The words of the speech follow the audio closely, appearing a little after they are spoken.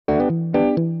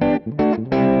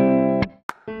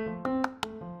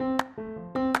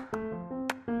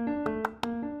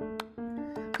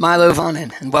Milo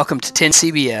Vonin, and welcome to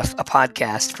 10CBF, a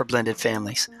podcast for blended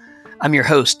families. I'm your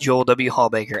host, Joel W.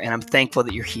 Hallbaker, and I'm thankful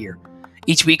that you're here.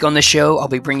 Each week on the show, I'll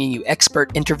be bringing you expert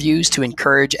interviews to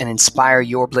encourage and inspire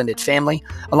your blended family,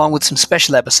 along with some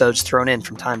special episodes thrown in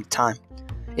from time to time.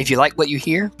 If you like what you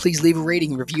hear, please leave a rating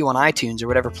and review on iTunes or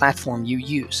whatever platform you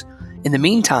use. In the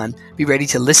meantime, be ready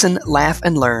to listen, laugh,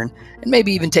 and learn, and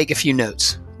maybe even take a few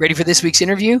notes. Ready for this week's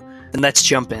interview? Then let's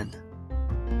jump in.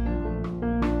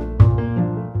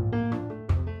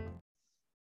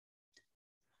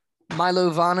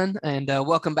 Milo Vonin, and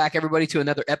welcome back, everybody, to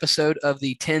another episode of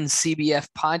the 10CBF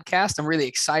podcast. I'm really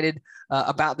excited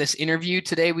about this interview.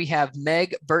 Today, we have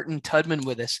Meg Burton Tudman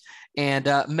with us. And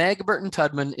Meg Burton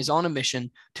Tudman is on a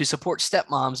mission to support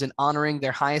stepmoms in honoring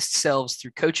their highest selves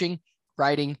through coaching,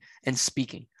 writing, and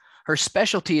speaking. Her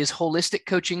specialty is holistic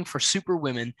coaching for super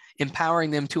women, empowering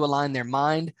them to align their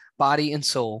mind, body, and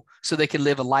soul so they can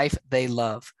live a life they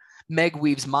love. Meg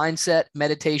weaves mindset,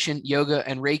 meditation, yoga,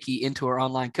 and Reiki into her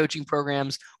online coaching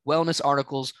programs, wellness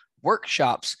articles,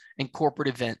 workshops, and corporate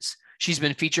events. She's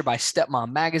been featured by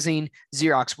Stepmom Magazine,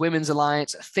 Xerox Women's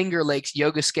Alliance, Finger Lakes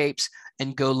Yogascapes,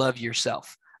 and Go Love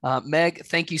Yourself. Meg,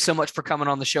 thank you so much for coming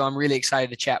on the show. I'm really excited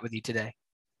to chat with you today.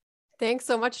 Thanks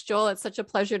so much, Joel. It's such a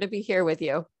pleasure to be here with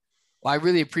you. Well, I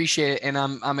really appreciate it. And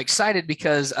I'm excited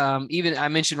because even I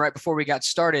mentioned right before we got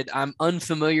started, I'm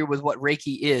unfamiliar with what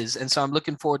Reiki is. And so I'm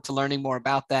looking forward to learning more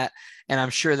about that. And I'm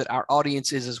sure that our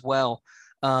audience is as well.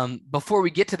 Before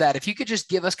we get to that, if you could just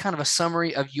give us kind of a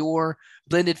summary of your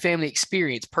blended family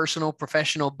experience, personal,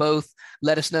 professional, both,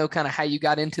 let us know kind of how you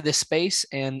got into this space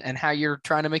and how you're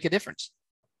trying to make a difference.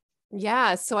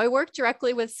 Yeah, so I work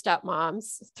directly with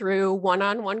stepmoms through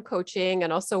one-on-one coaching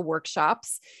and also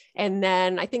workshops. And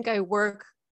then I think I work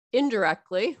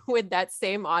indirectly with that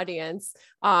same audience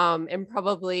and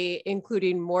probably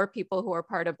including more people who are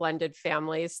part of blended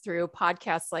families through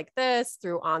podcasts like this,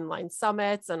 through online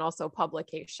summits, and also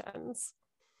publications.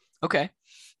 Okay,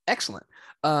 excellent.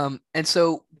 And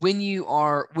so when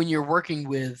you're working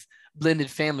with blended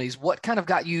families, what kind of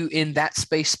got you in that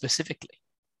space specifically?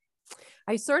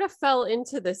 I sort of fell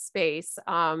into this space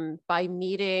by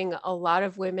meeting a lot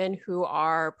of women who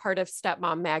are part of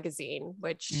Stepmom Magazine,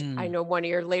 which I know one of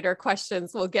your later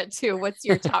questions we'll get to. What's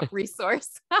your top resource?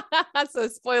 So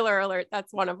spoiler alert,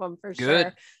 that's one of them for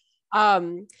Good.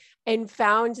 sure. And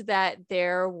found that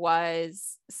there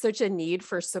was such a need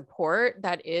for support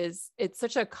it's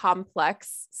such a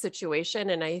complex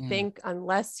situation. And I think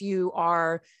unless you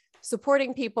are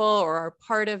supporting people or are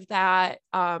part of that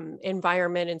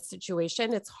environment and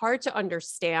situation, it's hard to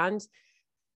understand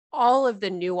all of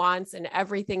the nuance and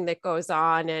everything that goes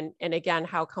on. And again,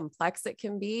 how complex it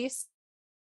can be.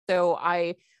 So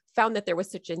I found that there was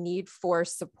such a need for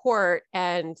support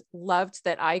and loved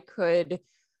that I could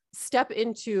step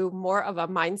into more of a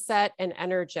mindset and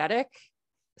energetic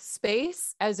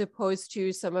space as opposed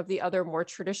to some of the other more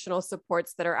traditional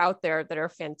supports that are out there that are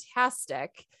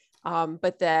fantastic.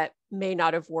 But that may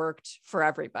not have worked for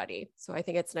everybody. So I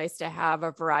think it's nice to have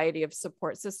a variety of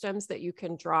support systems that you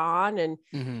can draw on and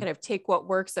kind of take what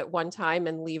works at one time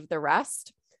and leave the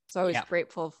rest. So I was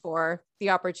grateful for the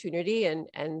opportunity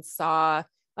and saw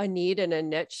a need and a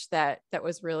niche that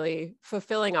was really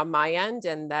fulfilling on my end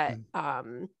and that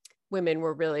women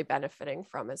were really benefiting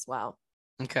from as well.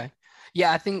 Okay.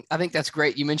 Yeah, I think that's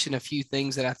great. You mentioned a few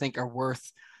things that I think are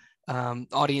worth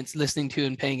audience listening to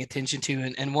and paying attention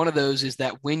to. And one of those is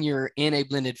that when you're in a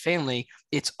blended family,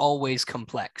 it's always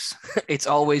complex. It's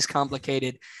always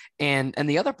complicated. And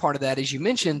the other part of that, as you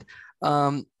mentioned,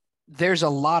 there are a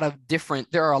lot of different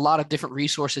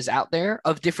resources out there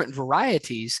of different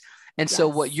varieties. And so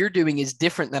what you're doing is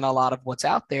different than a lot of what's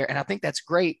out there. And I think that's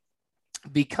great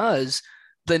because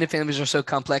blended families are so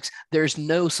complex. There's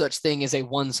no such thing as a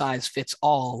one size fits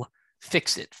all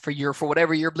fix it for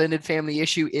whatever your blended family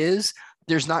issue is.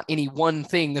 There's not any one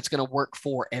thing that's going to work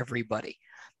for everybody.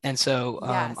 And so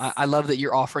I love that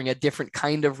you're offering a different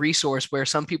kind of resource where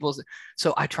some people,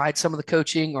 so I tried some of the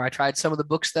coaching or I tried some of the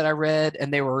books that I read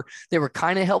and they were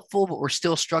kind of helpful, but we're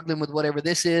still struggling with whatever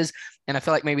this is. And I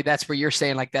feel like maybe that's where you're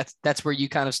saying like, that's where you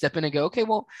kind of step in and go, okay,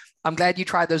 well, I'm glad you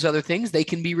tried those other things. They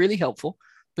can be really helpful,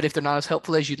 but if they're not as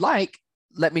helpful as you'd like,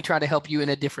 let me try to help you in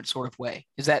a different sort of way.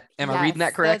 Am I reading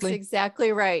that correctly? That's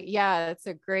exactly right. Yeah, that's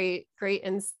a great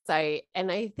insight. And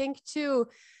I think too,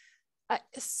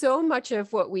 so much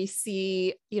of what we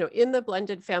see, in the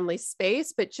blended family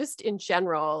space, but just in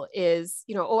general is,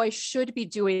 I should be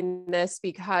doing this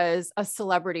because a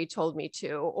celebrity told me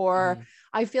to, or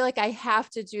I feel like I have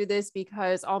to do this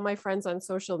because all my friends on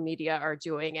social media are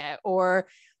doing it, or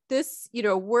this,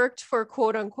 worked for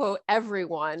quote unquote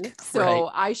everyone. So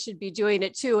Right. I should be doing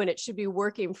it too, and it should be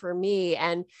working for me.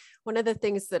 And one of the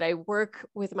things that I work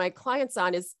with my clients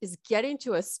on is getting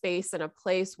to a space and a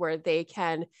place where they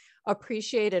can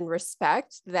appreciate and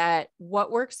respect that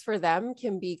what works for them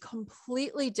can be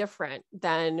completely different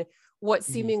than what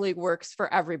seemingly works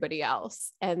for everybody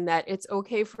else, and that it's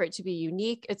okay for it to be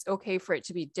unique. It's okay for it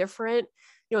to be different.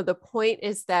 The point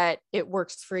is that it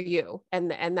works for you,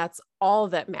 and that's all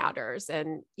that matters.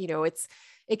 And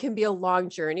it can be a long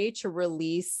journey to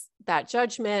release that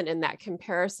judgment and that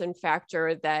comparison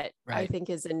factor that I Right. think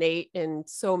is innate in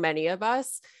so many of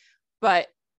us, but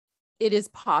it is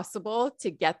possible to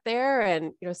get there.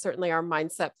 And certainly our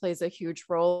mindset plays a huge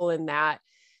role in that,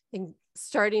 and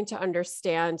starting to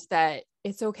understand that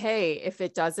it's okay if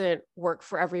it doesn't work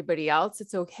for everybody else.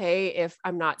 It's okay if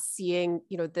I'm not seeing,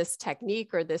 this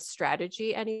technique or this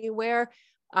strategy anywhere.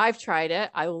 I've tried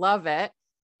it. I love it.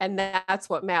 And that's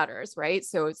what matters, right?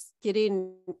 So it's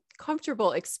getting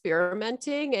comfortable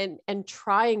experimenting and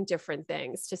trying different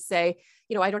things to say,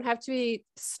 I don't have to be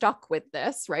stuck with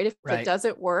this, right? If it Right.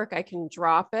 doesn't work, I can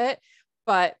drop it.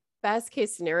 But best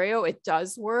case scenario, it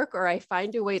does work, or I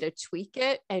find a way to tweak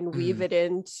it and weave it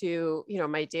into,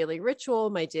 my daily ritual,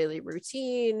 my daily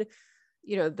routine,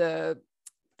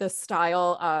 the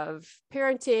style of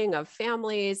parenting of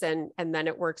families, and then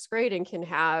it works great and can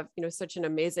have, such an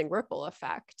amazing ripple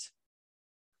effect.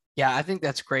 Yeah, I think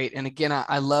that's great. And again,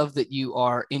 I love that you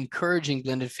are encouraging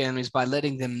blended families by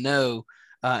letting them know,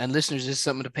 and listeners, this is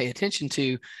something to pay attention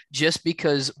to. Just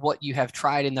because what you have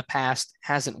tried in the past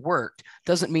hasn't worked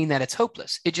doesn't mean that it's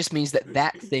hopeless. It just means that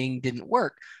that thing didn't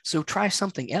work. So try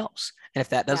something else. And if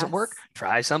that doesn't work, Yes.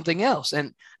 try something else.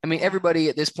 And I mean, Yeah. everybody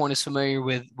at this point is familiar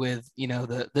with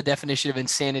the definition of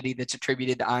insanity that's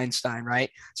attributed to Einstein, right?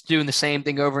 It's doing the same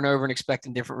thing over and over and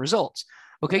expecting different results.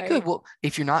 Okay, good. Right. Well,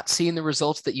 if you're not seeing the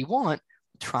results that you want,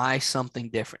 try something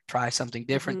different. Try something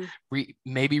different. Mm-hmm.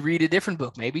 Maybe read a different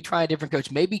book. Maybe try a different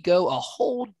coach. Maybe go a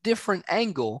whole different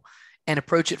angle and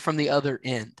approach it from the other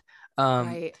end.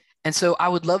 Right. And so I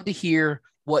would love to hear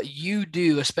what you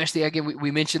do, especially again,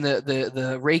 we mentioned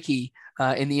the Reiki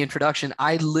in the introduction.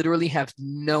 I literally have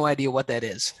no idea what that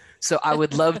is. So I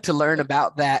would love to learn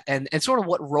about that and sort of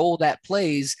what role that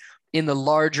plays in the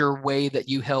larger way that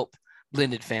you help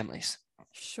blended families.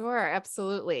 Sure,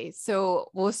 absolutely. So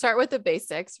we'll start with the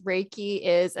basics. Reiki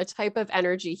is a type of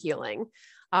energy healing.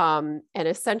 And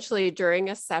essentially, during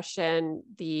a session,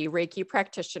 the Reiki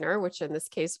practitioner, which in this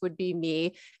case would be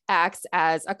me, acts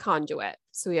as a conduit.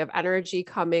 So we have energy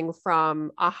coming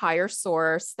from a higher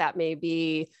source that may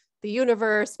be the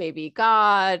universe, maybe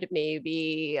God,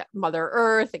 maybe Mother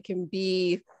Earth. It can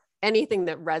be anything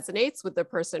that resonates with the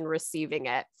person receiving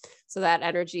it. So that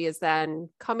energy is then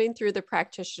coming through the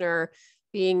practitioner,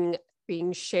 being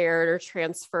shared or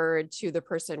transferred to the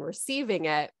person receiving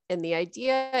it. And the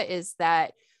idea is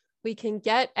that we can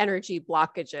get energy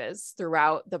blockages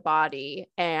throughout the body.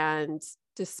 And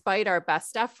despite our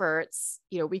best efforts,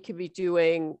 we could be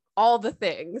doing all the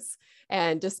things.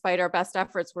 And despite our best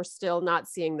efforts, we're still not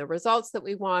seeing the results that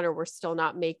we want, or we're still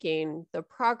not making the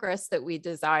progress that we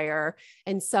desire.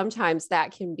 And sometimes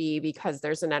that can be because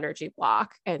there's an energy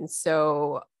block. And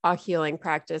so a healing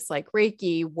practice like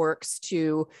Reiki works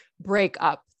to break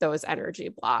up those energy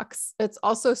blocks. It's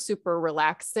also super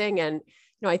relaxing. And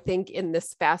I think in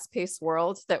this fast-paced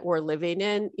world that we're living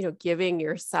in, giving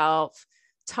yourself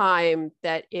time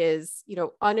that is,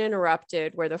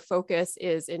 uninterrupted, where the focus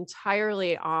is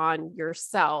entirely on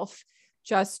yourself,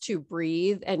 just to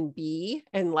breathe and be,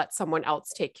 and let someone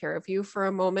else take care of you for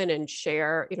a moment and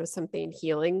share, something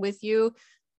healing with you,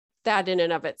 that in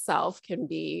and of itself can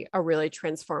be a really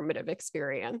transformative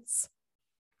experience.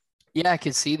 Yeah, I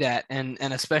can see that, and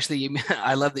especially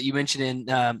I love that you mentioned in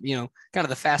kind of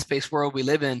the fast-paced world we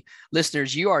live in.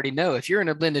 Listeners, you already know if you're in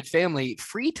a blended family,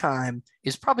 free time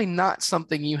is probably not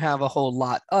something you have a whole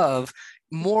lot of.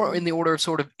 More in the order of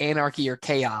sort of anarchy or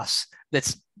chaos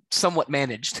that's somewhat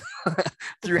managed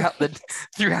throughout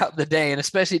the day, and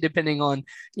especially depending on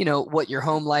what your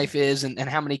home life is and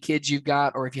how many kids you've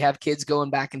got, or if you have kids going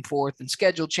back and forth and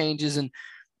schedule changes and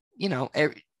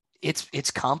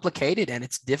it's complicated and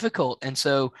it's difficult. And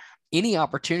so any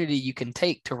opportunity you can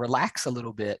take to relax a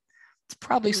little bit, it's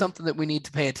probably something that we need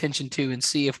to pay attention to and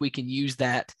see if we can use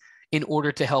that in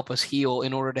order to help us heal,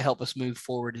 in order to help us move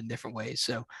forward in different ways.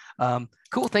 So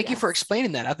cool. Thank you for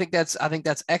explaining that. I think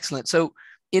that's excellent. So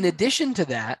in addition to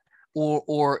that,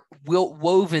 or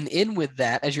woven in with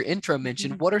that, as your intro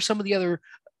mentioned, what are some of the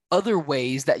other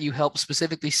ways that you help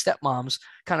specifically stepmoms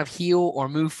kind of heal or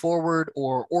move forward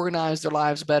or organize their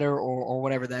lives better, or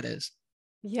whatever that is?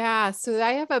 Yeah. So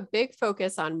I have a big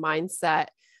focus on mindset.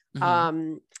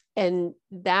 Mm-hmm. And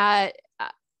that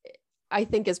I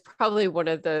think is probably one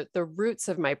of the roots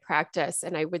of my practice.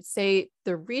 And I would say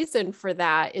the reason for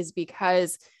that is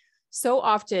because so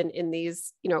often in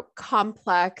these,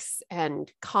 complex and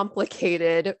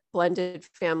complicated blended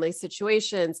family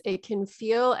situations, it can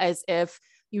feel as if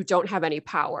you don't have any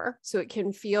power. So it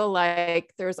can feel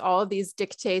like there's all of these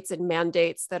dictates and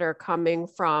mandates that are coming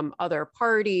from other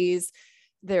parties.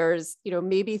 There's,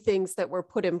 maybe things that were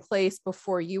put in place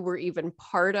before you were even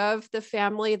part of the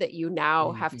family that you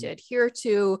now have to Mm-hmm. adhere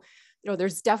to.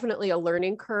 There's definitely a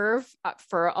learning curve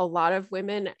for a lot of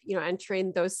women,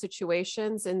 entering those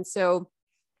situations. And so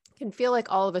it can feel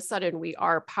like all of a sudden we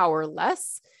are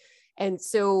powerless. And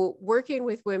so working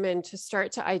with women to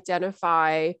start to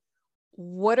identify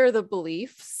what are the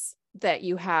beliefs that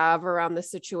you have around the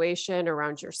situation,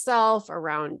 around yourself,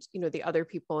 around, the other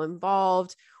people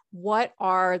involved. What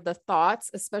are the thoughts,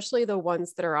 especially the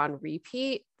ones that are on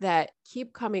repeat, that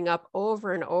keep coming up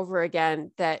over and over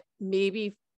again, that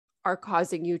maybe are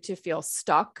causing you to feel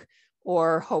stuck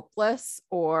or hopeless,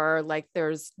 or like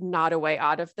there's not a way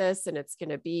out of this and it's going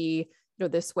to be,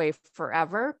 this way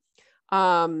forever.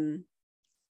 And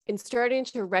starting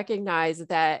to recognize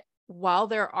that while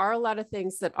there are a lot of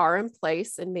things that are in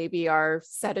place and maybe are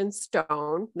set in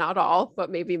stone, not all, but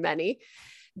maybe many,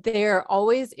 there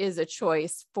always is a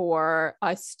choice for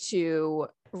us to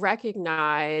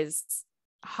recognize,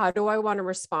 how do I want to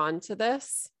respond to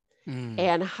this? Mm.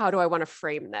 And how do I want to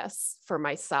frame this for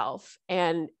myself?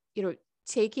 And,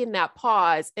 taking that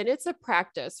pause, and it's a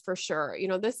practice for sure.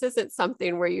 This isn't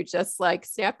something where you just like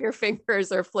snap your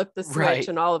fingers or flip the switch Right.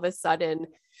 and all of a sudden,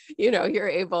 you're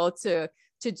able to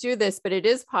do this, but it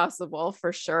is possible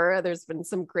for sure. There's been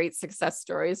some great success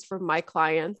stories from my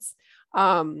clients.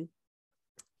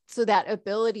 So that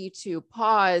ability to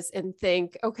pause and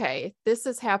think, okay, this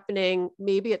is happening.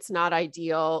 Maybe it's not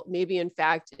ideal. Maybe in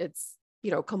fact, it's,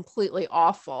 completely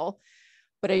awful,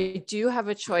 but I do have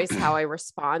a choice how I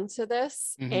respond to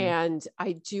this. Mm-hmm. And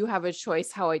I do have a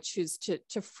choice how I choose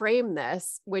to frame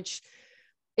this, which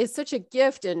is such a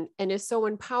gift and is so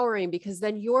empowering, because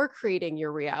then you're creating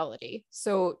your reality.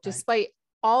 So Right. despite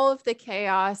all of the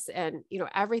chaos and,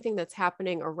 everything that's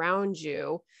happening around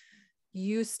you,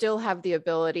 you still have the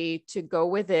ability to go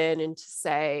within and to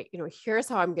say, here's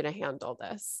how I'm going to handle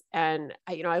this. And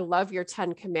I love your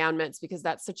 10 commandments, because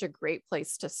that's such a great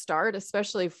place to start,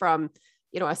 especially from,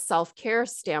 a self-care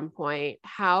standpoint.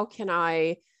 How can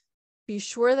I be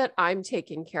sure that I'm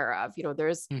taken care of?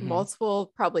 There's Mm-hmm.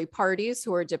 multiple probably parties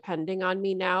who are depending on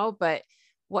me now, but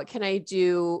what can I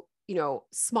do,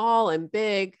 small and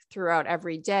big throughout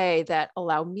every day that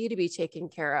allow me to be taken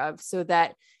care of, so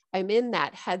that I'm in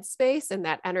that headspace and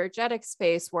that energetic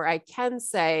space where I can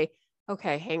say,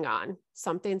 okay, hang on,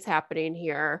 something's happening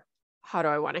here. How do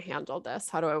I want to handle this?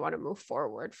 How do I want to move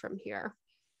forward from here?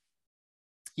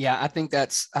 Yeah, I think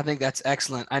that's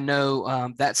excellent. I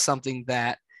know that's something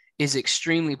that is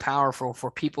extremely powerful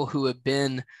for people who have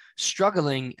been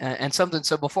struggling and something.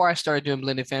 So before I started doing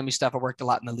blended family stuff, I worked a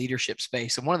lot in the leadership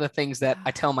space. And one of the things that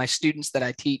I tell my students that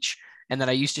I teach and that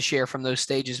I used to share from those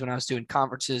stages when I was doing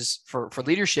conferences for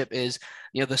leadership is,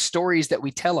 the stories that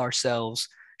we tell ourselves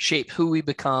shape who we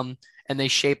become, and they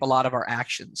shape a lot of our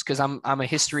actions. Because I'm a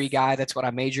history guy. That's what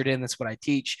I majored in. That's what I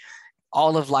teach.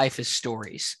 All of life is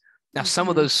stories. Now, some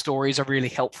of Mm-hmm. those stories are really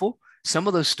helpful. Some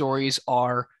of those stories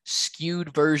are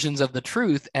skewed versions of the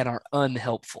truth and are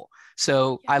unhelpful.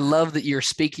 So I Yeah. love that you're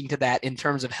speaking to that in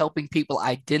terms of helping people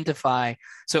identify.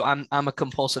 So I'm a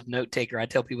compulsive note taker. I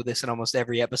tell people this in almost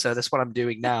every episode. That's what I'm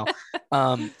doing now.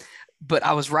 Um, but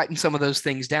I was writing some of those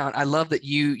things down. I love that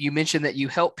you mentioned that you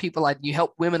help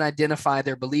women identify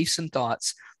their beliefs and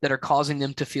thoughts that are causing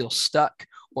them to feel stuck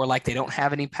or like they don't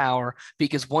have any power.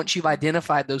 Because once you've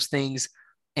identified those things,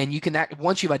 and you can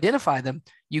once you've identified them,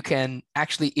 you can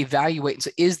actually evaluate and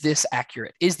say, is this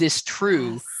accurate? Is this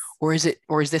true? Yes.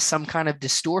 Or is this some kind of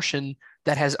distortion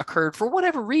that has occurred for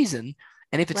whatever reason?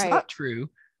 And if it's Right. not true,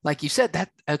 like you said, that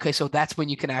okay, so that's when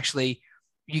you can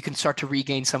start to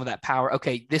regain some of that power.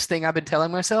 Okay, this thing I've been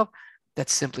telling myself,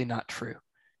 that's simply not true.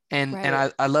 And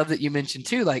Right. I love that you mentioned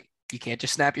too, like you can't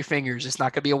just snap your fingers. It's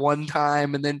not gonna be a one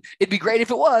time, and then it'd be great if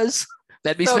it was.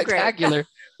 That'd be So great. spectacular,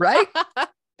 right?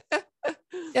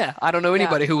 Yeah, I don't know Yeah.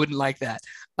 anybody who wouldn't like that.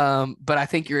 But I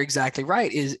think you're exactly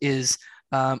right.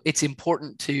 It's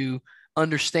important to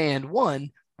understand,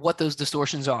 one, what those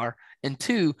distortions are, and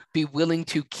two, be willing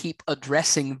to keep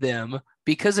addressing them,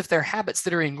 because if they're habits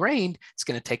that are ingrained, it's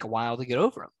going to take a while to get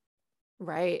over them.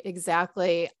 Right,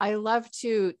 exactly. I love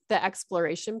to the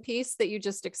exploration piece that you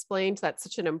just explained. That's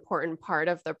such an important part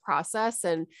of the process.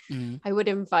 And Mhm. I would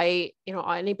invite,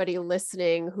 anybody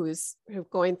listening who's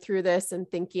going through this and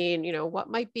thinking,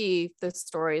 what might be the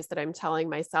stories that I'm telling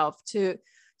myself, to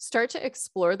start to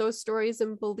explore those stories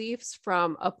and beliefs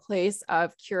from a place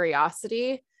of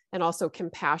curiosity and also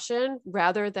compassion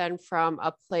rather than from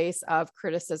a place of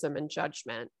criticism and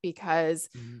judgment, because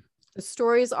Mhm. the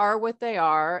stories are what they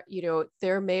are.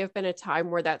 There may have been a time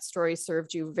where that story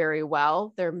served you very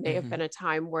well. There may have been Mhm. a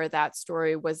time where that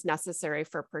story was necessary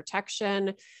for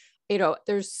protection.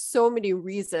 There's so many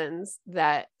reasons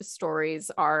that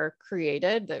stories are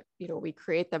created, that, we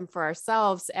create them for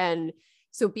ourselves. And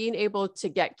so being able to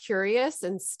get curious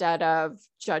instead of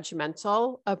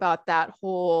judgmental about that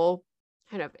whole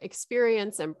kind of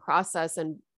experience and process,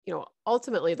 and,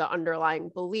 ultimately the underlying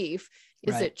belief,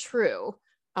 is Right. it true?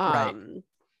 Right. um,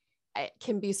 it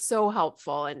can be so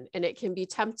helpful, and it can be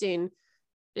tempting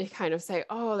to kind of say,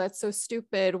 oh, that's so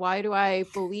stupid. Why do I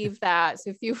believe that? So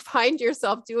if you find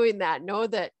yourself doing that, know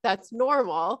that that's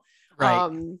normal.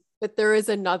 Right. But there is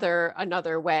another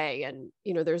way. And,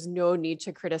 there's no need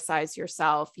to criticize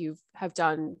yourself. You have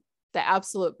done the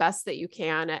absolute best that you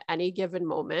can at any given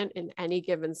moment in any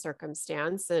given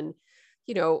circumstance. And,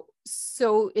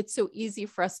 so it's so easy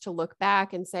for us to look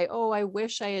back and say, oh, I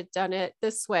wish I had done it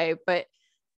this way. But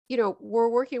we're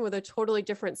working with a totally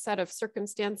different set of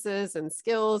circumstances and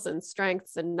skills and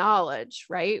strengths and knowledge,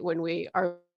 right? When we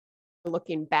are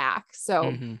looking back.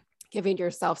 So Mhm. giving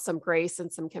yourself some grace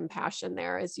and some compassion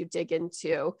there as you dig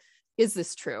into, is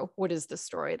this true? What is the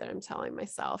story that I'm telling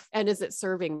myself? And is it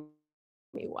serving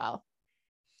me well?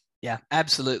 Yeah,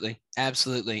 absolutely.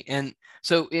 Absolutely. And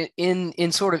so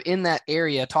in sort of in that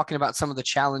area, talking about some of the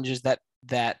challenges that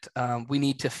we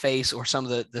need to face, or some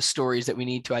of the stories that we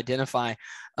need to identify.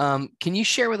 Can you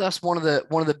share with us one of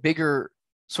the bigger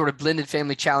sort of blended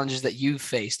family challenges that you've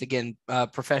faced, again,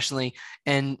 professionally,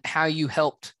 and how you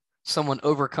helped someone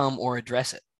overcome or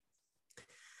address it?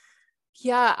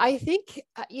 Yeah, I think,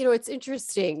 it's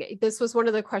interesting. This was one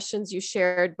of the questions you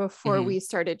shared before Hmm. we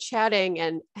started chatting.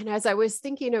 And as I was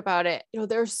thinking about it,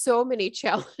 there's so many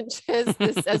challenges.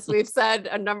 This, as we've said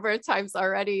a number of times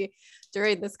already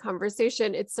during this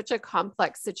conversation, it's such a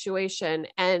complex situation.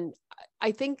 And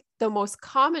I think the most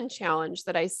common challenge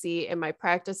that I see in my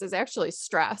practice is actually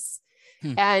stress.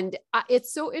 Hmm. And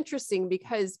it's so interesting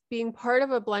because being part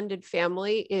of a blended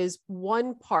family is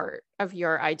one part of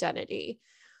your identity.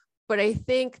 But I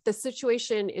think the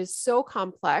situation is so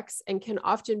complex and can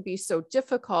often be so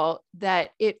difficult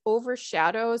that it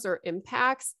overshadows or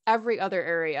impacts every other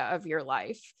area of your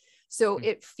life. So Hmm.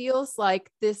 it feels like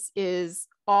this is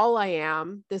all I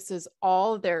am. This is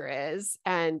all there is.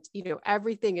 And,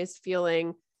 everything is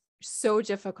feeling so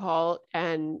difficult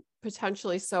and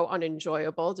potentially so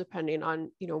unenjoyable, depending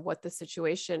on, what the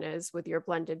situation is with your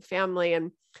blended family.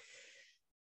 And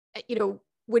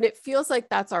when it feels like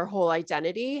that's our whole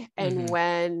identity, and Hmm.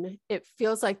 when it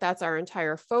feels like that's our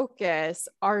entire focus,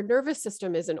 our nervous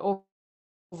system is in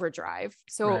overdrive.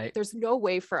 So Right. there's no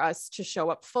way for us to show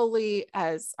up fully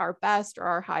as our best or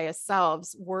our highest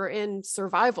selves. We're in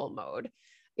survival mode.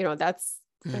 That's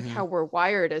like Hmm. how we're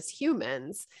wired as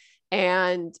humans.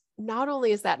 And not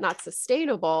only is that not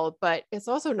sustainable, but it's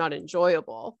also not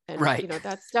enjoyable. And, Right.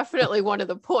 that's definitely one of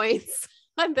the points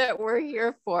that we're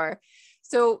here for.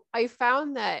 So I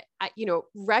found that,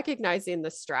 recognizing the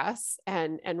stress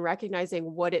and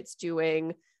recognizing what it's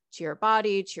doing to your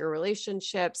body, to your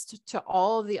relationships, to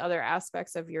all of the other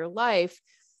aspects of your life,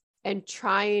 and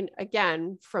trying,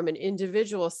 again, from an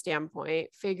individual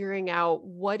standpoint, figuring out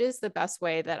what is the best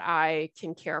way that I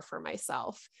can care for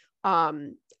myself.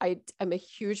 I'm a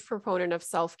huge proponent of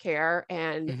self-care,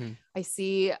 and Hmm. I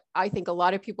think a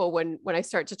lot of people, when I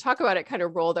start to talk about it, kind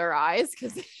of roll their eyes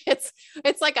because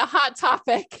it's like a hot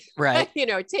topic. Right.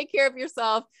 Take care of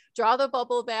yourself, draw the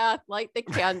bubble bath, light the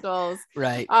candles.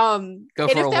 Right. Go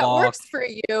And for if a that walk. works for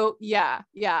you, yeah,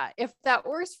 yeah. If that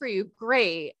works for you,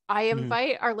 great. I Hmm.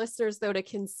 invite our listeners, though, to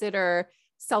consider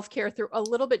self-care through a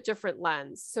little bit different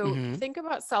lens. So Hmm. think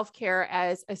about self-care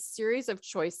as a series of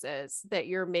choices that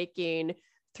you're making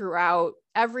throughout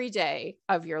every day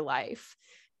of your life.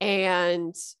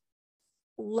 And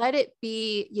let it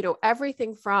be,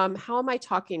 everything from how am I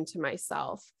talking to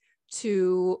myself,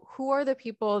 to who are the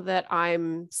people that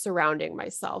I'm surrounding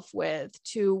myself with,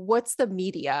 to what's the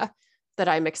media that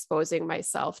I'm exposing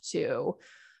myself to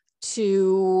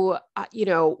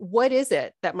what is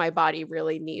it that my body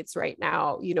really needs right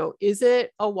now? Is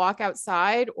it a walk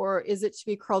outside, or is it to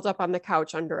be curled up on the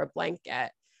couch under a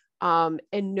blanket? And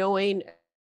knowing,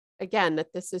 again,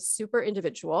 that this is super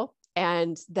individual.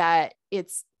 and that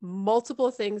it's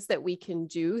multiple things that we can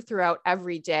do throughout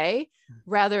every day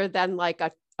rather than like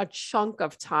a chunk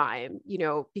of time, you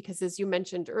know, because as you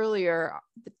mentioned earlier,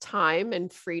 the time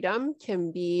and freedom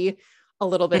can be a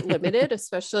little bit limited,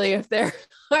 especially if there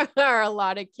are a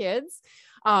lot of kids.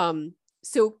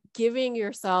 So giving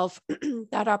yourself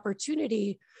that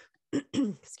opportunity,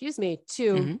 excuse me,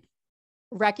 to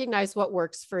recognize what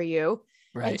works for you,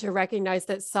 and to recognize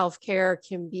that self-care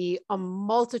can be a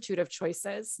multitude of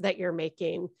choices that you're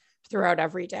making throughout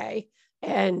every day,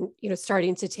 and, you know,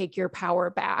 starting to take your power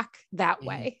back that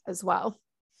way as well.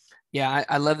 Yeah,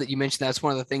 I love that you mentioned that. That's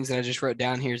one of the things that I just wrote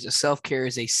down here is that self-care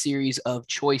is a series of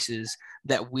choices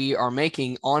that we are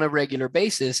making on a regular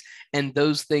basis. And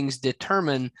those things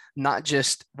determine not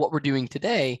just what we're doing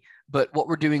today, but what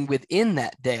we're doing within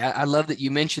that day. I love that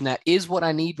you mentioned that is what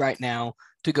I need right now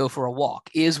to go for a walk,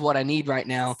 is what I need right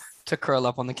now to curl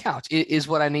up on the couch, is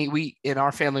what I need. We, in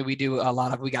our family, we do a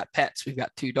lot of, we got pets, we've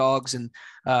got 2 dogs, and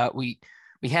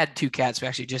we had 2 cats. We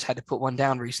actually just had to put one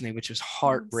down recently, which was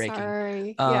heartbreaking.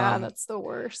 Sorry. Yeah, that's the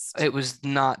worst. It was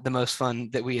not the most fun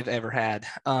that we have ever had.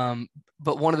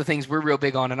 But one of the things we're real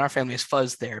big on in our family is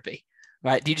fuzz therapy,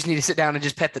 right? You just need to sit down and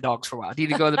just pet the dogs for a while. You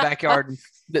need to go in the backyard. And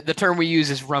the term we use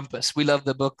is rumpus. We love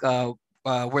the book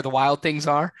Where the Wild Things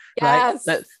Are, yes,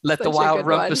 right? Let the wild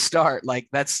rumpus start. Like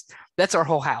that's our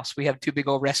whole house. We have 2 big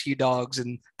old rescue dogs,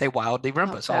 and they wildly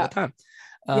rumpus all the time.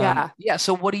 Yeah.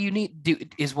 So what do you need?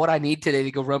 Is what I need today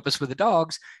to go rumpus with the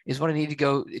dogs is what I need to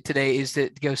go today is to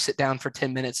go sit down for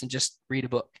 10 minutes and just read a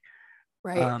book.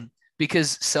 Right.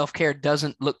 Because self-care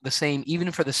doesn't look the same,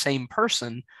 even for the same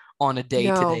person on a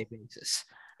day-to-day basis.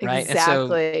 Right.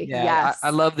 Exactly. And so, yeah, yes. I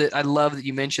love that. I love that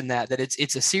you mentioned that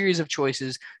it's a series of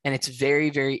choices, and it's very,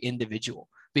 very individual,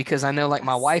 because I know, like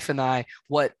my wife and I,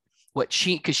 what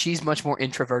because she's much more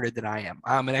introverted than I am.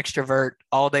 I'm an extrovert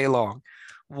all day long.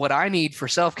 What I need for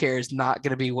self-care is not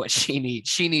going to be what she needs.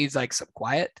 She needs like some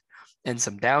quiet and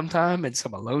some downtime and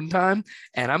some alone time.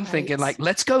 And I'm thinking like,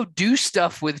 let's go do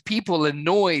stuff with people and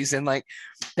noise. And like,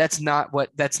 that's not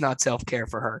self-care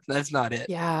for her. That's not it.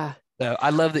 Yeah. So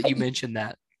I love that you mentioned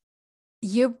that.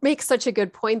 You make such a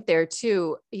good point there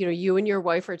too. You know, you and your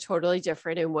wife are totally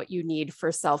different in what you need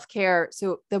for self-care.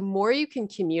 So the more you can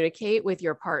communicate with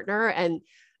your partner and,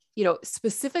 you know,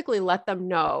 specifically let them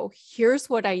know, here's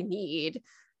what I need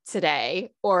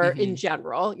today, or in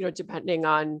general, you know, depending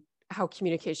on how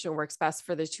communication works best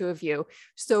for the 2 of you,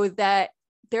 so that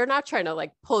they're not trying to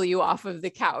like pull you off of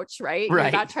the couch, right?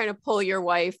 You're not trying to pull your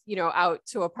wife, you know, out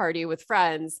to a party with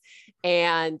friends,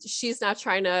 and she's not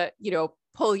trying to, you know,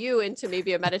 pull you into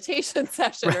maybe a meditation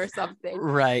session or something.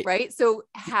 Right. So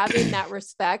having that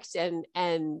respect and,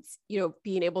 you know,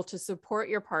 being able to support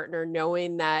your partner,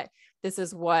 knowing that this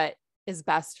is what is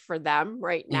best for them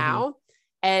right now.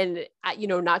 And, you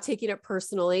know, not taking it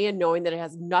personally, and knowing that it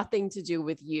has nothing to do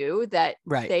with you, that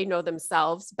they know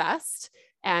themselves best,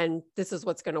 and this is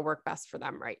what's going to work best for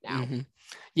them right now.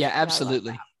 Yeah,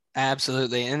 absolutely.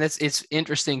 Absolutely. And it's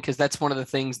interesting, because that's one of the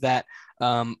things that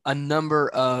a number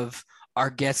of our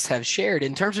guests have shared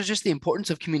in terms of just the importance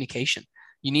of communication.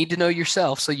 You need to know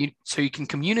yourself so you can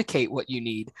communicate what you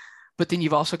need, but then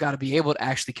you've also got to be able to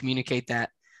actually communicate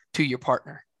that to your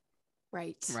partner.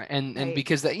 Right. And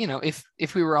because that, you know,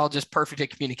 if we were all just perfect at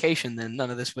communication, then none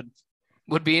of this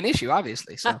would be an issue,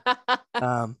 obviously. So,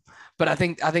 but I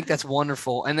think that's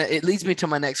wonderful. And it leads me to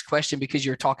my next question, because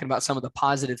you're talking about some of the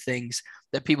positive things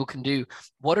that people can do.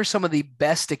 What are some of the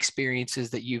best experiences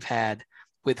that you've had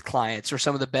with clients, or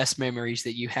some of the best memories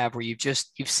that you have where you've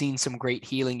seen some great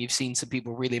healing? You've seen some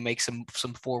people really make some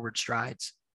forward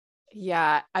strides.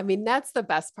 Yeah. I mean, that's the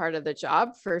best part of the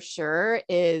job for sure,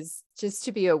 is just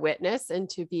to be a witness and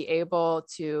to be able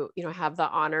to, you know, have the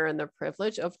honor and the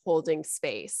privilege of holding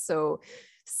space. So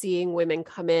seeing women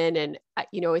come in and,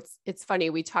 you know, it's funny.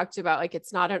 We talked about like,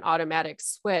 it's not an automatic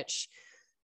switch,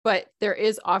 but there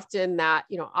is often that,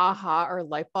 you know, aha or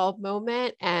light bulb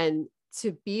moment, and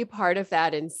to be part of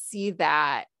that and see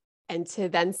that, and to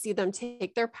then see them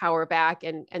take their power back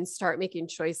and start making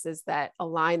choices that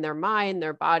align their mind,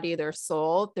 their body, their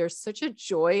soul. There's such a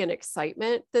joy and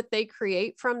excitement that they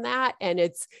create from that. And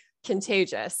it's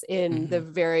contagious in the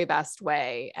very best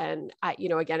way. And you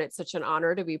know, again, it's such an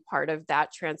honor to be part of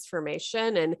that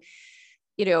transformation. And,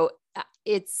 you know,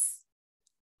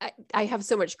 I have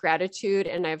so much gratitude,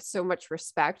 and I have so much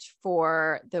respect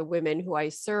for the women who I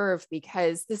serve,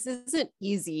 because this isn't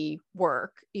easy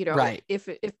work. You know, if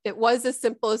it was as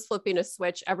simple as flipping a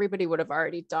switch, everybody would have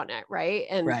already done it. Right.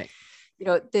 And, you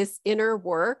know, this inner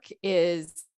work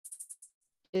is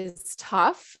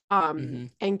tough,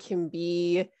 and can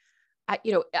be,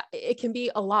 it can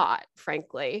be a lot,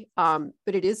 frankly, but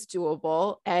it is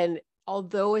doable. And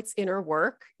although it's inner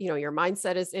work, your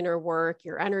mindset is inner work,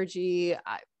 your energy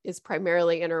is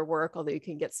primarily inner work, although you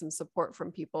can get some support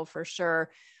from people for sure.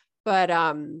 But,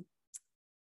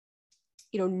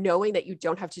 knowing that you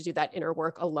don't have to do that inner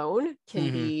work alone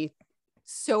can be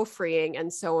so freeing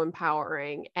and so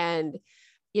empowering. And,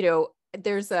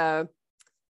 there's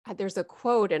a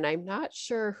quote, and I'm not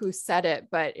sure who said it,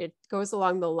 but it goes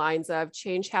along the lines of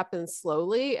change happens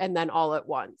slowly and then all at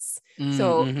once.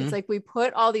 So it's like we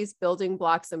put all these building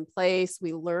blocks in place,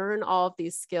 we learn all of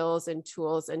these skills and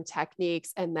tools and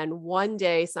techniques, and then one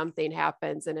day something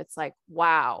happens and it's like,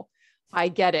 wow, I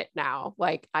get it now.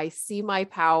 Like, I see my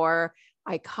power.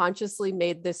 I consciously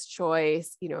made this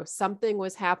choice. Something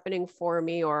was happening for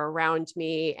me or around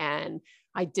me, and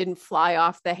I didn't fly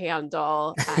off the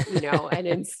handle, and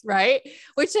it's right,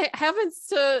 which happens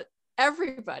to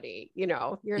everybody.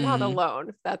 You're not alone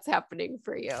if that's happening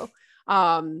for you.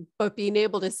 But being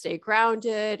able to stay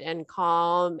grounded and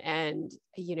calm and,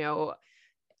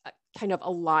 kind of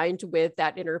aligned with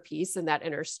that inner peace and that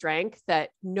inner strength that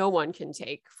no one can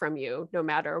take from you, no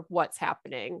matter what's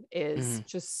happening, is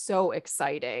just so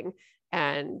exciting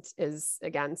and is,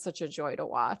 again, such a joy to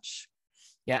watch.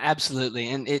 Yeah,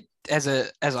 absolutely. And it, as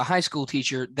a high school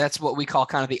teacher, that's what we call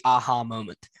kind of the aha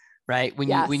moment, right?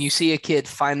 When you see a kid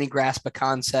finally grasp a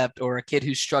concept, or a kid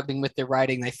who's struggling with their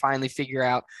writing, they finally figure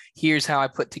out, here's how I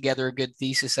put together a good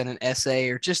thesis and an essay,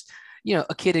 or just,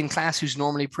 a kid in class who's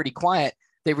normally pretty quiet,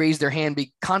 they raise their hand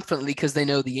confidently because they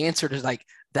know the answer to, like,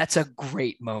 that's a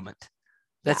great moment.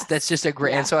 That's just a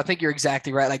great. And so I think you're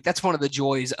exactly right. Like, that's one of the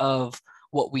joys of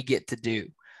what we get to do.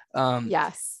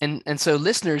 Yes. And so,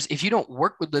 listeners, if you don't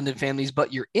work with blended families,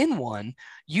 but you're in one,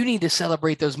 you need to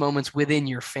celebrate those moments within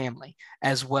your family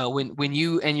as well. When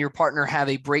you and your partner have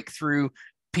a breakthrough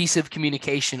piece of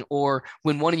communication, or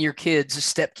when one of your kids, a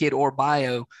stepkid or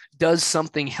bio, does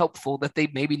something helpful that they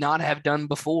maybe not have done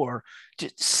before,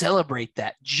 just celebrate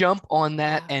that, jump on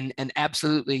that, and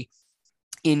absolutely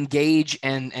engage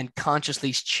and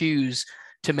consciously choose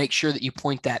to make sure that you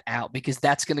point that out, because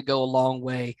that's going to go a long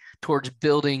way towards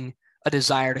building a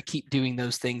desire to keep doing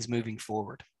those things moving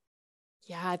forward.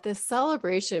 Yeah, the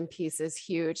celebration piece is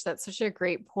huge. That's such a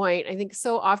great point. I think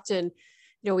so often,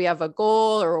 we have a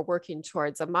goal, or we're working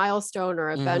towards a milestone or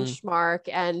a benchmark,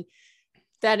 and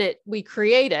then we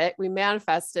create it, we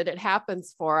manifest it, it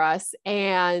happens for us,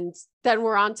 and then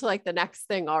we're on to like the next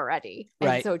thing already.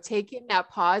 Right. And so taking that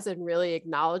pause and really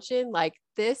acknowledging, like,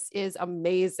 this is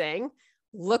amazing.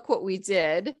 Look what we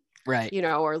did. Right.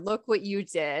 Or look what you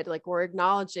did. Like, we're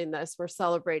acknowledging this, we're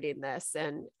celebrating this.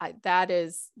 And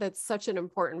that's such an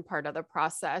important part of the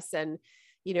process. And,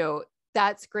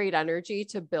 that's great energy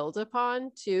to build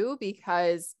upon too,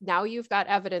 because now you've got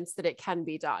evidence that it can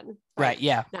be done. Right.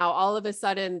 Yeah. Now, all of a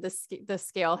sudden the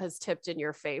scale has tipped in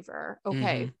your favor.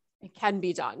 Okay. It can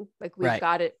be done. Like, we've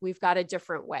got it. We've got a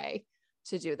different way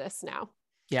to do this now.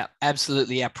 Yeah,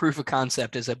 absolutely. Yeah. Proof of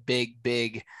concept is a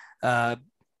big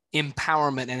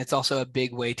empowerment. And it's also a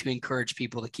big way to encourage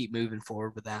people to keep moving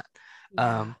forward with that.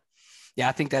 Yeah,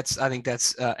 I think that's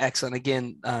excellent.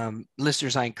 Again,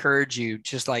 listeners, I encourage you,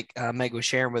 just like Meg was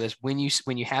sharing with us, when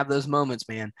you have those moments,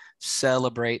 man,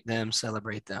 celebrate them.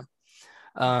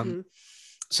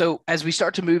 So as we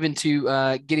start to move into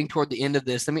getting toward the end of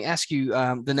this, let me ask you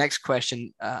the next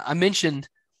question. You mentioned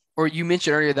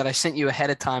earlier that I sent you ahead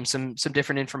of time some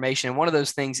different information. And one of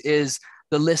those things is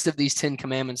the list of these 10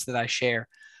 commandments that I share.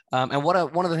 And one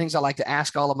of the things I like to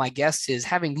ask all of my guests is,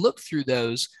 having looked through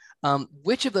those,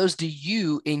 which of those do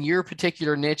you, in your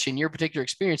particular niche, in your particular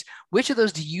experience, which of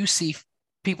those do you see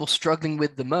people struggling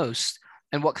with the most?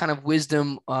 And what kind of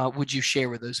wisdom would you share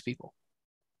with those people?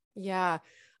 Yeah.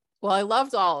 Well, I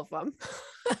loved all of them.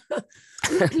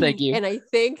 Thank you. And I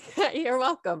think you're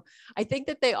welcome. I think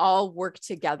that they all work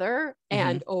together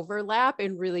and overlap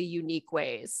in really unique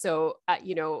ways. So,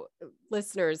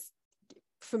 listeners,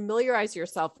 familiarize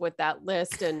yourself with that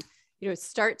list and,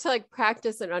 start to like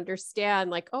practice and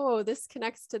understand, like, oh, this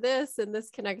connects to this and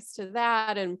this connects to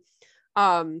that. And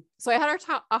so I had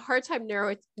a hard time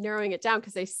narrowing it down,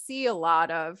 because I see a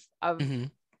lot of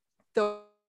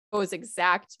those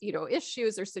exact,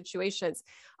 issues or situations.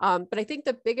 But I think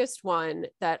the biggest one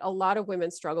that a lot of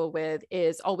women struggle with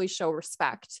is always show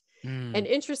respect. And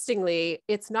interestingly,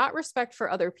 it's not respect for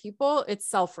other people, it's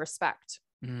self-respect.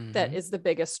 That is the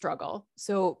biggest struggle.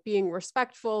 So being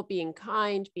respectful, being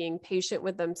kind, being patient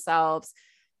with themselves,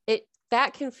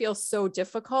 that can feel so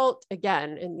difficult,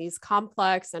 again, in these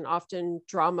complex and often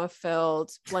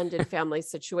drama-filled blended family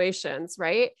situations,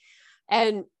 right?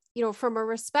 And from a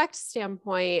respect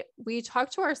standpoint, we talk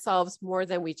to ourselves more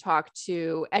than we talk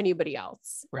to anybody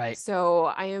else. Right. So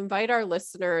I invite our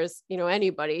listeners,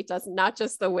 anybody, not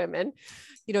just the women,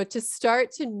 to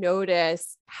start to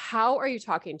notice, how are you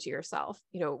talking to yourself?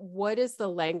 What is the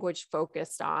language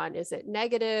focused on? Is it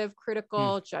negative,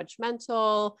 critical,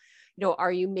 judgmental?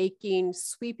 Are you making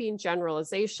sweeping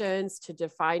generalizations to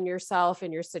define yourself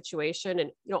and your situation?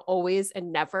 And, always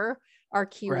and never are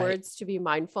keywords to be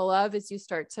mindful of as you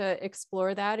start to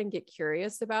explore that and get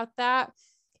curious about that.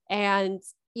 And,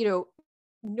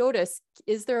 notice,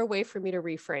 is there a way for me to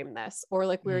reframe this? Or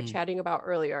like we were chatting about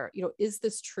earlier, is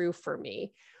this true for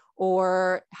me?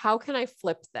 Or how can I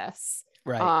flip this?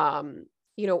 Right.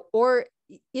 Or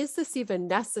is this even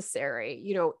necessary?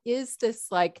 Is this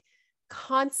like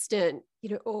constant,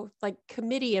 like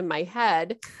committee in my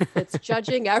head that's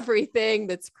judging everything,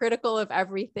 that's critical of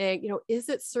everything? Is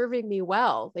it serving me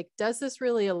well? Like, does this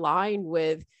really align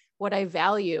with what I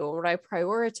value or what I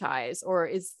prioritize? Or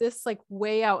is this like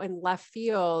way out in left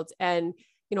field? And,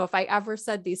 if I ever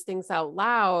said these things out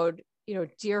loud,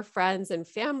 dear friends and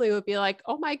family would be like,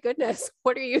 oh my goodness,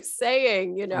 what are you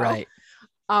saying? Right.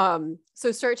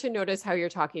 So start to notice how you're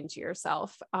talking to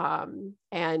yourself, and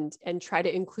try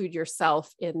to include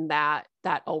yourself in that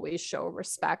always show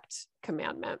respect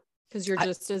commandment, because you're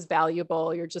just as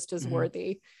valuable, you're just as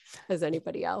worthy as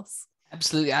anybody else.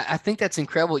 Absolutely. I think that's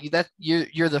incredible.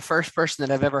 You're the first person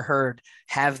that I've ever heard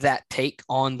have that take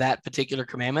on that particular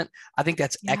commandment. I think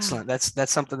that's excellent. That's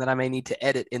something that I may need to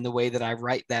edit in the way that I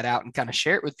write that out and kind of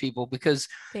share it with people, because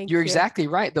you're exactly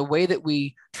right. The way that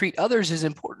we treat others is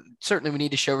important. Certainly we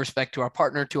need to show respect to our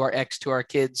partner, to our ex, to our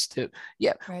kids,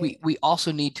 we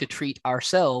also need to treat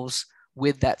ourselves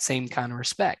with that same kind of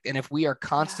respect. And if we are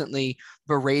constantly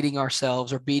berating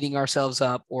ourselves or beating ourselves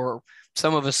up, or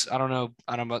some of us, I don't know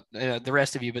about the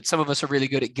rest of you, but some of us are really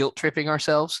good at guilt tripping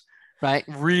ourselves, right?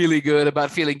 Really good about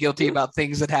feeling guilty about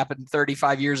things that happened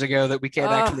 35 years ago that we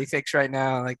can't actually fix right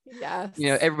now. Like,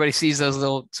 everybody sees those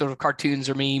little sort of cartoons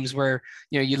or memes where,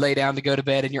 you lay down to go to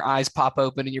bed and your eyes pop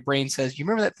open and your brain says, you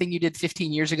remember that thing you did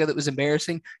 15 years ago that was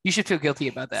embarrassing? You should feel guilty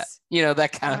about that.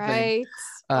 That kind of thing.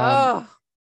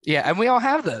 Yeah. And we all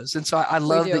have those. And so I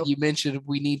love that you mentioned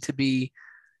we need to be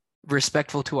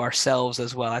respectful to ourselves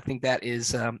as well. I think that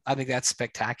is, I think that's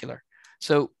spectacular.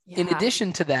 So in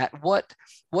addition to that, what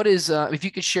is, if you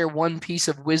could share one piece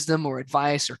of wisdom or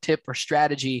advice or tip or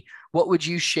strategy, what would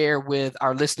you share with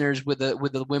our listeners, with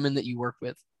the women that you work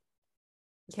with?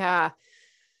 Yeah.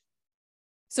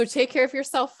 So take care of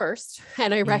yourself first.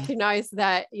 And I recognize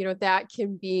that, that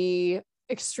can be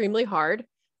extremely hard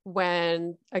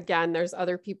when, again, there's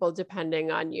other people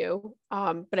depending on you.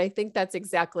 But I think that's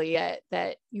exactly it,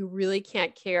 that you really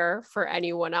can't care for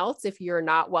anyone else if you're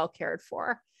not well cared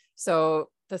for. So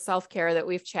the self-care that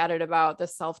we've chatted about, the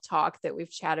self-talk that we've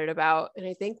chatted about. And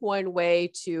I think one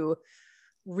way to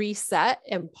reset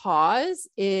and pause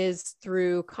is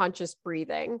through conscious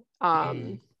breathing.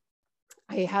 I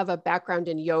have a background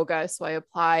in yoga, so I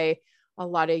apply a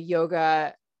lot of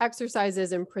yoga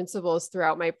exercises and principles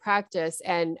throughout my practice.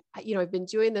 And, I've been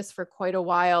doing this for quite a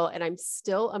while, and I'm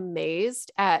still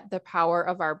amazed at the power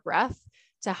of our breath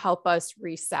to help us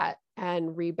reset and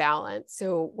rebalance.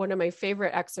 So one of my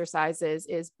favorite exercises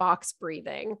is box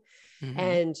breathing,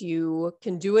 and you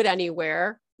can do it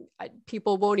anywhere.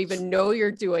 People won't even know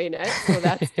you're doing it. So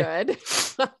that's good.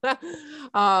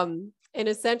 And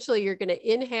essentially you're going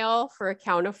to inhale for a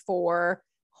count of 4,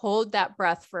 hold that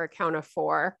breath for a count of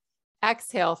 4,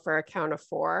 exhale for a count of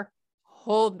 4,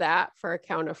 hold that for a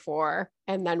count of 4,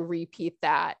 and then repeat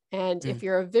that. And if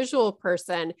you're a visual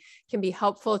person, it can be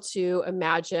helpful to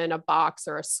imagine a box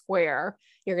or a square.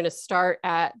 You're going to start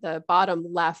at the bottom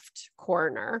left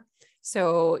corner.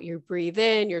 So you breathe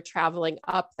in, you're traveling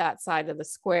up that side of the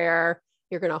square.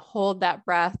 You're going to hold that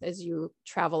breath as you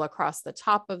travel across the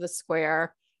top of the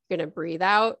square. You're going to breathe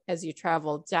out as you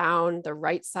travel down the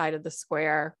right side of the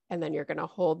square, and then you're going to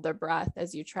hold the breath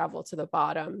as you travel to the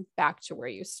bottom back to where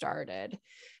you started.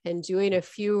 And doing a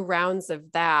few rounds of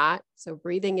that, so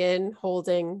breathing in,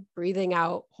 holding, breathing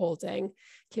out, holding,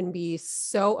 can be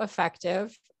so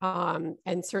effective, and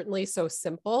certainly so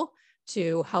simple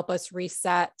to help us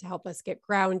reset, to help us get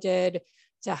grounded,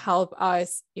 to help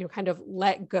us, kind of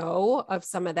let go of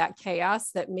some of that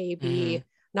chaos that may be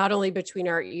not only between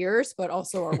our ears, but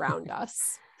also around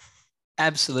us.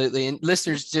 Absolutely. And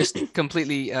listeners, just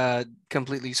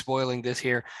completely spoiling this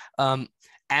here.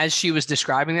 As she was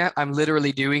describing that, I'm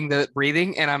literally doing the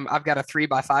breathing, and I've got a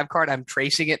 3x5 card. I'm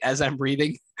tracing it as I'm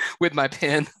breathing with my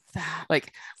pen.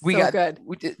 Like we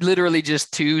did literally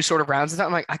just 2 sort of rounds of that.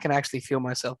 I'm like, I can actually feel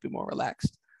myself be more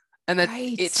relaxed. And that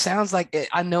it Right. sounds like it,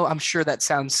 I know, I'm sure that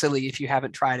sounds silly if you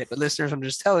haven't tried it, but listeners, I'm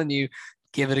just telling you,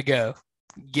 give it a go.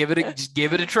 Just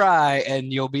give it a try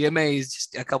and you'll be amazed.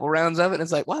 Just a couple rounds of it. And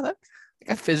it's like, wow,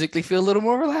 I physically feel a little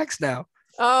more relaxed now.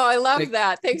 Oh, I love Like,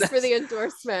 that. Thanks for that's the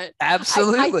endorsement. I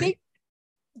absolutely. think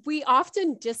we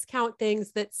often discount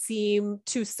things that seem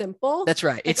too simple. That's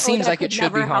right. It Like, oh, seems that like it could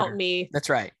should be never help harder. me. That's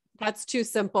right. That's too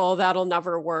simple. That'll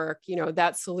never work.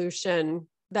 That solution,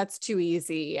 that's too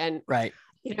easy. And, Right.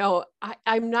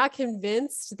 I'm not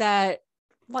convinced that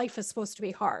life is supposed to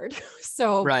be hard.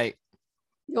 So, Right.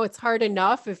 it's hard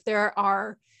enough if there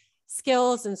are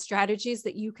skills and strategies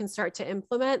that you can start to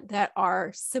implement that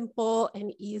are simple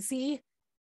and easy,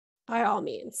 by all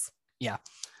means. Yeah,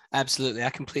 absolutely. I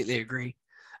completely agree.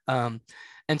 Um,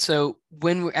 and so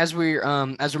as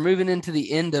we're moving into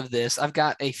the end of this, I've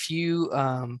got a few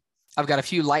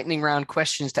lightning round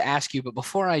questions to ask you. But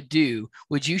before I do,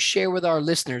 would you share with our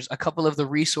listeners a couple of the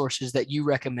resources that you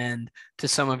recommend to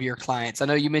some of your clients? I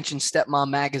know you mentioned Stepmom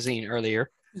Magazine earlier,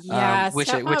 Yeah, which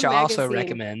Stepmom I also Magazine.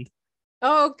 recommend.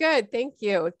 Oh, good. Thank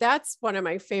you. That's one of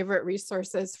my favorite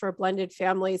resources for blended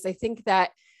families. I think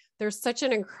that there's such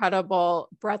an incredible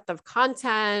breadth of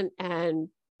content and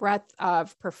breadth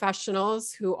of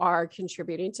professionals who are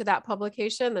contributing to that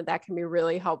publication that can be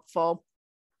really helpful.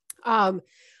 Um,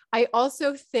 I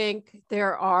also think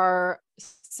there are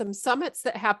some summits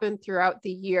that happen throughout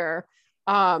the year.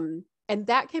 And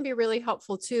that can be really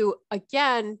helpful too,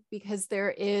 again, because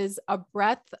there is a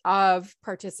breadth of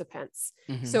participants.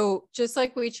 Mm-hmm. So just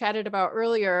like we chatted about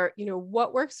earlier,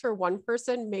 what works for one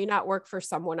person may not work for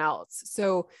someone else.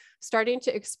 So starting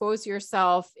to expose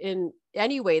yourself in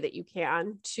any way that you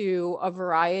can to a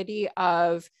variety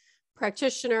of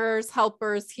practitioners,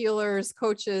 helpers, healers,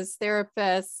 coaches,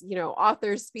 therapists,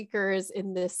 authors, speakers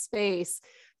in this space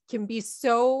can be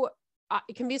so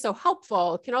it can be so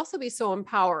helpful. It can also be so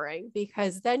empowering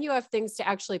because then you have things to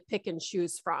actually pick and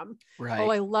choose from. Right. Oh,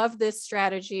 I love this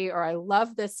strategy, or I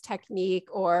love this technique,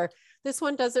 or this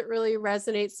one doesn't really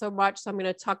resonate so much, so I'm going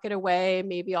to tuck it away.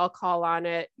 Maybe I'll call on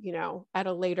it, at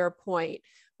a later point.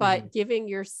 But giving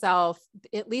yourself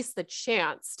at least the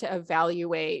chance to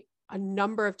evaluate a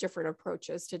number of different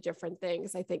approaches to different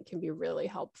things, I think can be really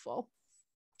helpful.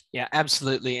 Yeah,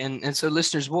 absolutely. And so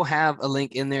listeners, we'll have a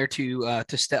link in there to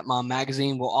Stepmom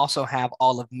Magazine. We'll also have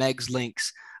all of Meg's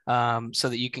links so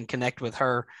that you can connect with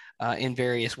her in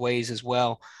various ways as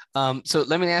well. So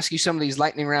let me ask you some of these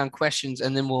lightning round questions,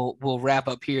 and then we'll wrap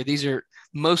up here. These are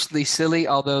mostly silly,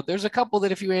 although there's a couple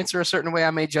that if you answer a certain way,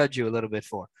 I may judge you a little bit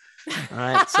for. All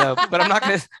right. So, but I'm not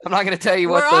gonna tell you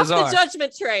what those are. We're off the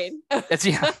judgment train. That's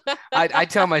yeah. I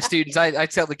tell my students, I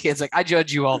tell the kids, like, I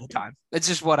judge you all the time. It's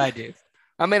just what I do.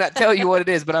 I may not tell you what it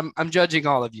is, but I'm judging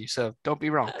all of you. So don't be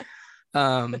wrong.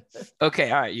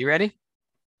 Okay. All right. You ready?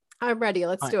 I'm ready.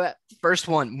 Let's do it. First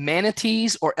one,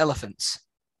 manatees or elephants?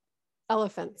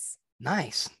 Elephants.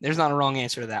 Nice. There's not a wrong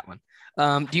answer to that one.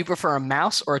 Do you prefer a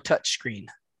mouse or a touch screen?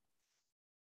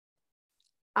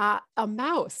 A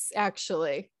mouse,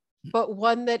 actually, but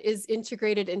one that is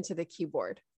integrated into the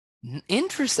keyboard.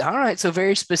 Interesting. All right. So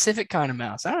very specific kind of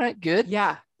mouse. All right. Good.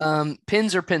 Yeah.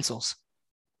 Pens or pencils?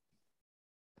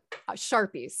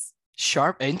 Sharpies.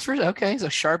 Sharp. Interesting. Okay. So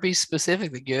Sharpies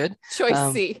specifically. Good.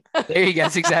 Choice C. There you go.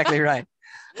 That's exactly right.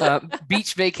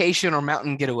 Beach vacation or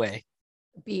mountain getaway?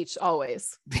 Beach,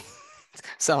 always.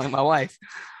 Sound like my wife.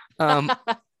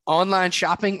 Online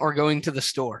shopping or going to the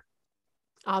store?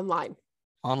 Online.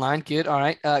 Online. Good. All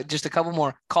right. Just a couple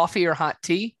more. Coffee or hot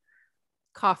tea?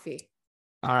 Coffee.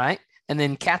 All right. And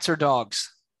then cats or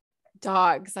dogs?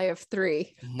 Dogs. I have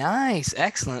 3. Nice.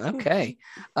 Excellent. Okay.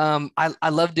 I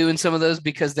love doing some of those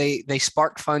because they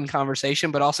spark fun conversation,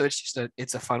 but also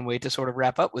it's a fun way to sort of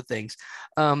wrap up with things.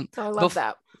 I love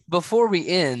that. Before we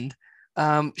end,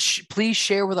 please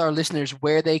share with our listeners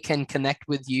where they can connect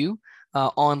with you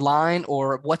online,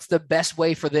 or what's the best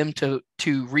way for them to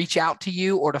reach out to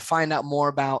you or to find out more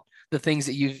about the things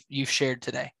that you've shared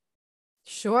today.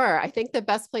 Sure. I think the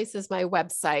best place is my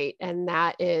website, and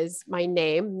that is my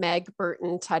name,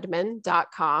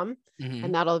 megburtontudman.com. Mm-hmm.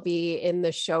 And that'll be in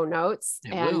the show notes.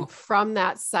 From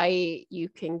that site, you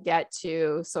can get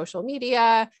to social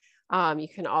media. You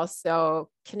can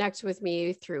also connect with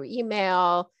me through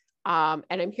email. And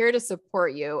I'm here to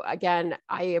support you. Again,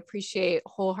 I appreciate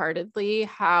wholeheartedly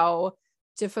how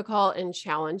difficult and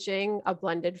challenging a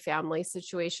blended family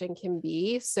situation can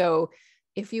be. So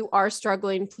if you are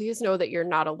struggling, please know that you're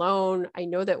not alone. I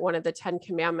know that one of the 10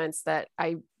 commandments that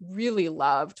I really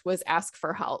loved was ask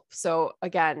for help. So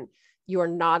again, you are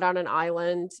not on an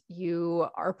island. You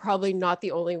are probably not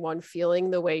the only one feeling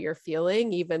the way you're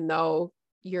feeling, even though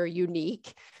you're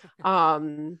unique.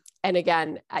 And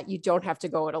again, you don't have to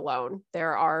go it alone.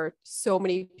 There are so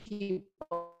many people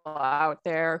out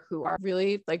there who are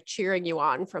really like cheering you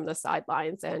on from the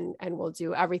sidelines and will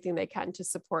do everything they can to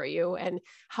support you and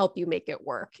help you make it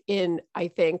work.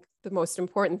 I think the most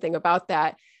important thing about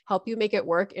that, help you make it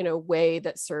work in a way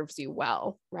that serves you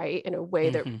well, right? In a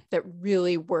way that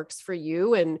really works for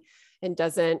you and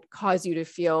doesn't cause you to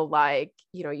feel like,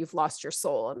 you've lost your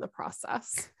soul in the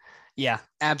process. Yeah,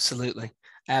 absolutely.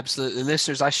 Absolutely.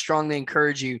 Listeners, I strongly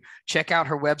encourage you, check out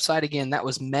her website. Again, that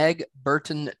was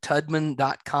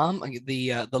megburtontudman.com.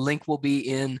 The link will be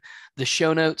in the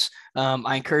show notes.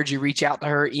 I encourage you, reach out to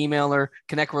her, email her,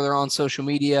 connect with her on social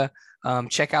media,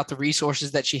 check out the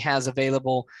resources that she has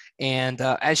available. And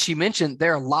as she mentioned,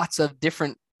 there are lots of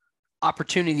different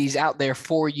opportunities out there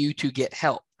for you to get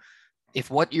help. If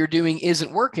what you're doing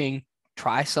isn't working,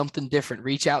 try something different.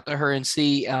 Reach out to her and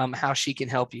see how she can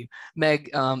help you. Meg,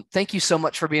 thank you so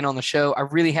much for being on the show. I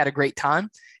really had a great time,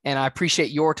 and I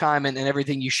appreciate your time and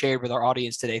everything you shared with our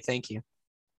audience today. Thank you.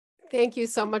 Thank you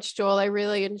so much, Joel. I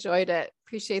really enjoyed it.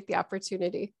 Appreciate the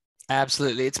opportunity.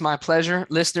 Absolutely. It's my pleasure.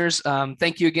 Listeners,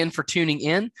 thank you again for tuning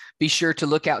in. Be sure to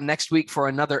look out next week for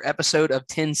another episode of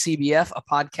 10 CBF, a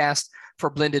podcast for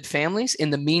blended families. In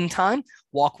the meantime,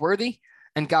 walk worthy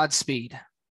and Godspeed.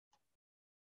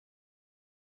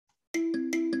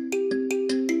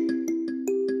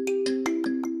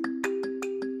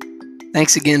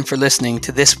 Thanks again for listening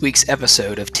to this week's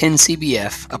episode of 10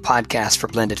 CBF, a podcast for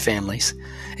blended families.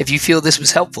 If you feel this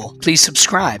was helpful, please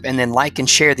subscribe and then like and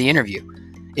share the interview.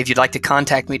 If you'd like to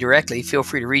contact me directly, feel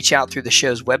free to reach out through the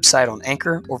show's website on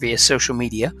Anchor or via social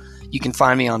media. You can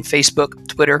find me on Facebook,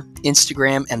 Twitter,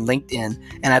 Instagram, and LinkedIn,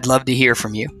 and I'd love to hear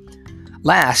from you.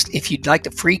 Last, if you'd like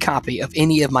a free copy of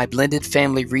any of my blended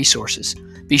family resources,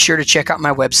 be sure to check out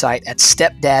my website at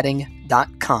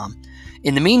stepdadding.com.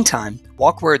 In the meantime,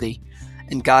 walk worthy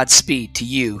and Godspeed to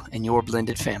you and your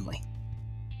blended family.